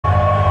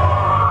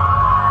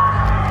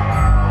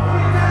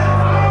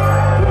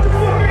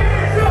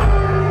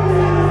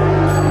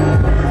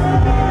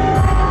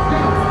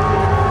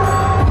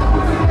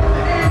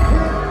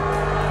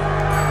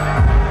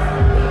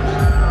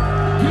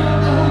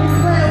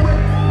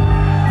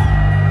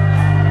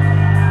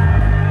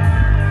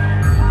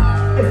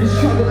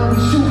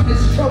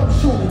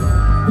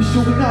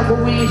Shooting up,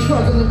 but we ain't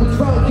struggling with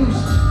drug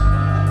usage.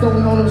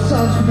 Throwing all those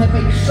subs from that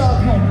make you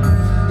subhuman.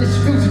 This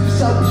music for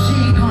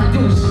self-machine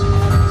conducive.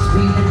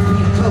 Speeding and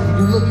being tough,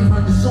 you looking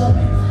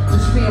unassuming.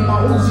 Just me and my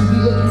Uzi,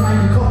 we looking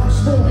like a couple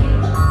spooning.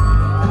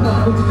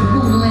 Enough with the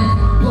canoodling.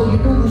 Blow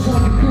your noodles on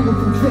your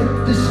beautiful trip.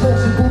 This is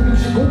horse and boom, you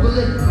should Google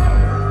it.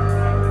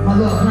 My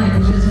love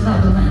language is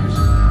another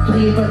language.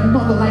 Play it but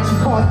another like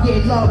some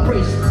Cartier love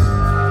bracelets.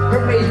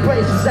 Hermes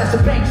bracelets, that's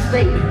a bank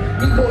statement.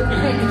 Need more than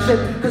a handkerchief,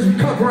 cause we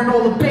covering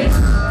all the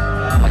bases.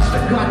 I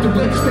still got the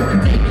whip, still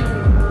naked.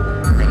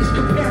 Niggas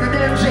comparing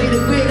MJ to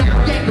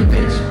without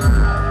Yankovic.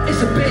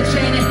 It's a bitch,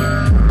 ain't it?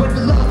 But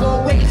the love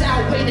always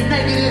outweigh the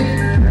negative.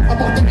 I'm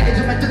off the edge,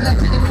 I'm at the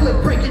left of the clip,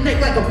 breaking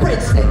neck like a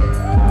breadstick.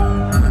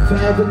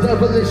 Forever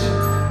devilish,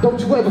 don't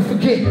you ever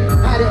forget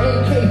how the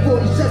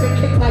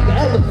AK-47 kicked like an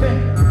elephant.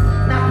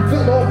 Knock the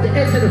fella off the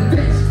edge of the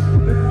fence.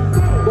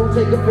 Don't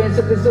take offense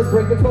if it's a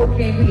break of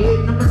cocaine. We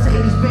hitting a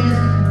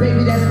Mercedes-Benz.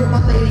 Baby, that's what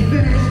my lady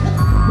finished.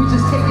 We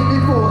just taking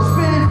it for a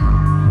spin.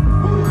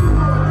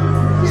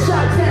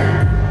 Shot down,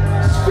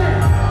 spin.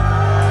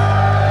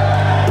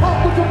 Pump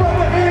with the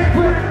rubber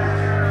handprint.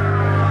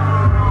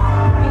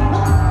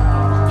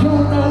 You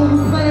don't know who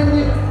you playing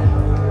with.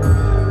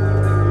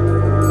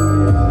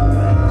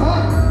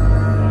 Huh?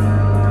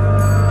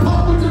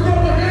 Pump with the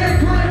rubber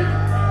handprint.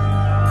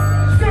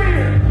 Say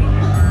it.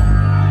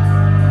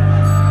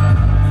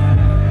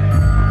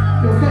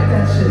 Yo, cut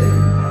that shit.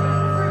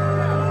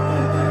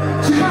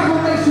 Chicago,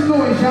 make some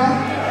noise,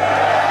 y'all.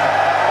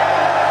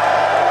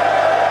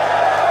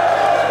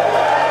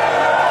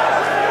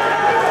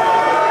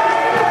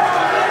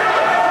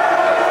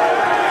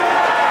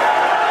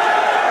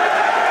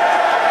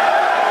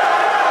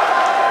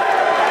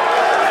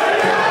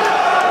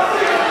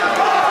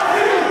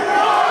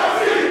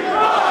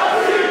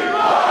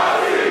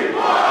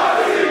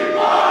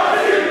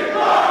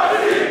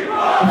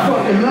 I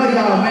fucking love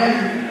y'all, man.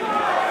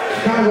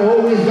 Chicago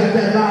always got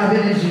that live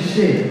energy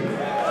shit.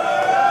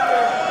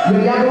 Yo,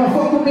 y'all gonna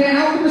fuck with me and